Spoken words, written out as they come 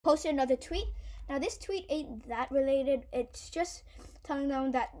posted another tweet. Now this tweet ain't that related. It's just telling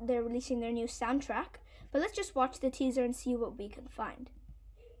them that they're releasing their new soundtrack. But let's just watch the teaser and see what we can find.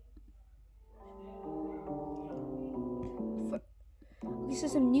 These are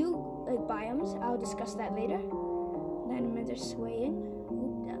some new biomes. I'll discuss that later. The Endermans are swaying.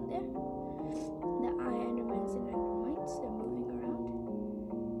 Oop, down there. The Endermans and Endermites, they're moving around.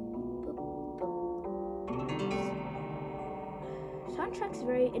 Boop, boop. Soundtrack's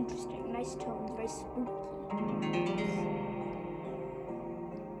very interesting. Nice tones, very spooky.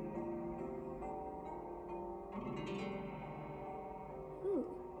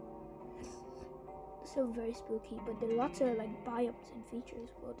 So very spooky, but there are lots of biomes and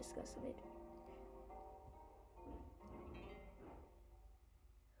features we'll discuss later.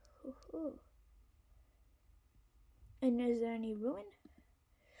 And is there any ruin?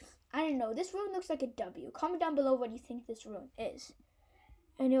 I don't know. This ruin looks like a W. Comment down below what you think this ruin is.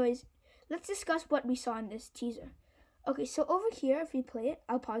 Anyways, let's discuss what we saw in this teaser. Okay, so over here, if we play it,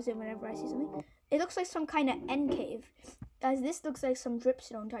 I'll pause it whenever I see something. It looks like some kind of end cave, as this looks like some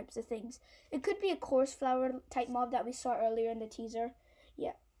dripstone types of things. It could be a coarse flower type mob that we saw earlier in the teaser.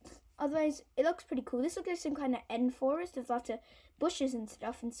 Yeah. Otherwise, it looks pretty cool. This looks like some kind of end forest with lots of bushes and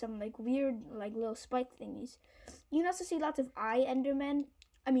stuff and some weird little spike thingies. You can also see lots of watchlings,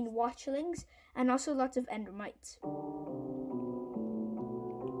 and also lots of endermites.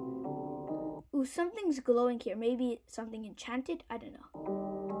 Ooh, something's glowing here. Maybe something enchanted? I don't know.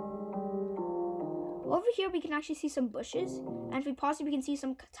 Over here, we can actually see some bushes, and if we pause it, we can see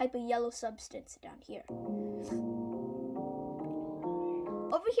some type of yellow substance down here.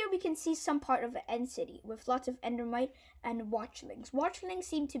 Over here, we can see some part of the end city with lots of endermite and watchlings. Watchlings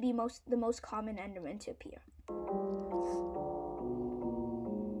seem to be the most common enderman to appear.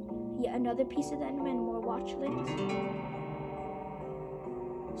 Yeah, another piece of the enderman, more watchlings.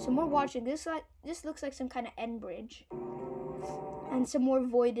 Some more watchlings. This looks like some kind of end bridge, and some more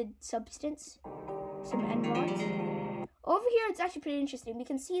voided substance. Some end rods. Over here, it's actually pretty interesting. We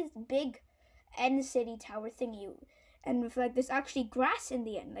can see this big end city tower thingy, and with there's actually grass in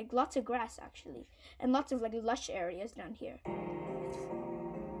the end, lots of grass actually, and lots of lush areas down here.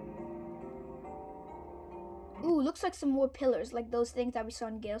 Ooh, looks like some more pillars, like those things that we saw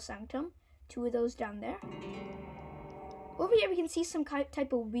in Gale Sanctum. 2 of those down there. Over here, we can see some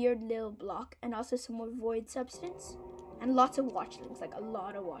type of weird little block, and also some more void substance, and lots of watchlings, a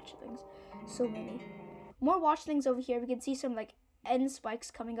lot of watchlings. So many. More watchlings over here. We can see some end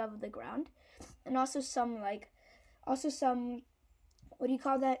spikes coming out of the ground, and also some what do you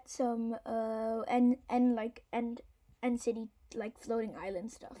call that? Some end city floating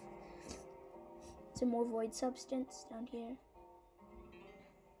island stuff. Some more void substance down here.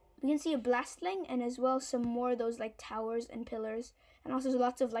 We can see a blastling, and as well some more of those towers and pillars, and also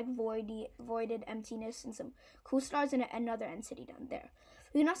lots of voided emptiness and some cool stars and another end city down there.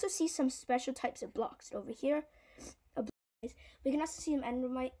 We can also see some special types of blocks over here. We can also see some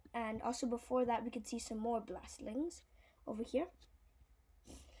endermite, and also before that we could see some more blastlings over here.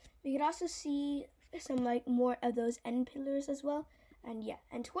 We could also see some more of those end pillars as well, and yeah,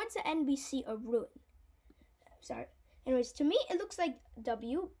 and towards the end we see a ruin. Sorry. Anyways, to me it looks like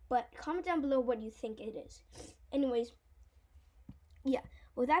W, but comment down below what you think it is. Anyways, yeah,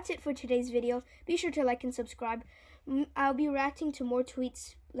 well that's it for today's video. Be sure to like and subscribe. I'll be reacting to more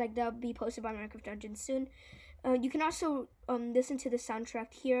tweets that'll be posted by Minecraft Dungeons soon. You can also listen to the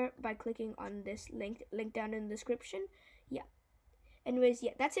soundtrack here by clicking on this link down in the description. Yeah. Anyways,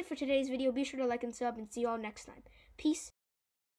 yeah, that's it for today's video. Be sure to like and sub, and see you all next time. Peace.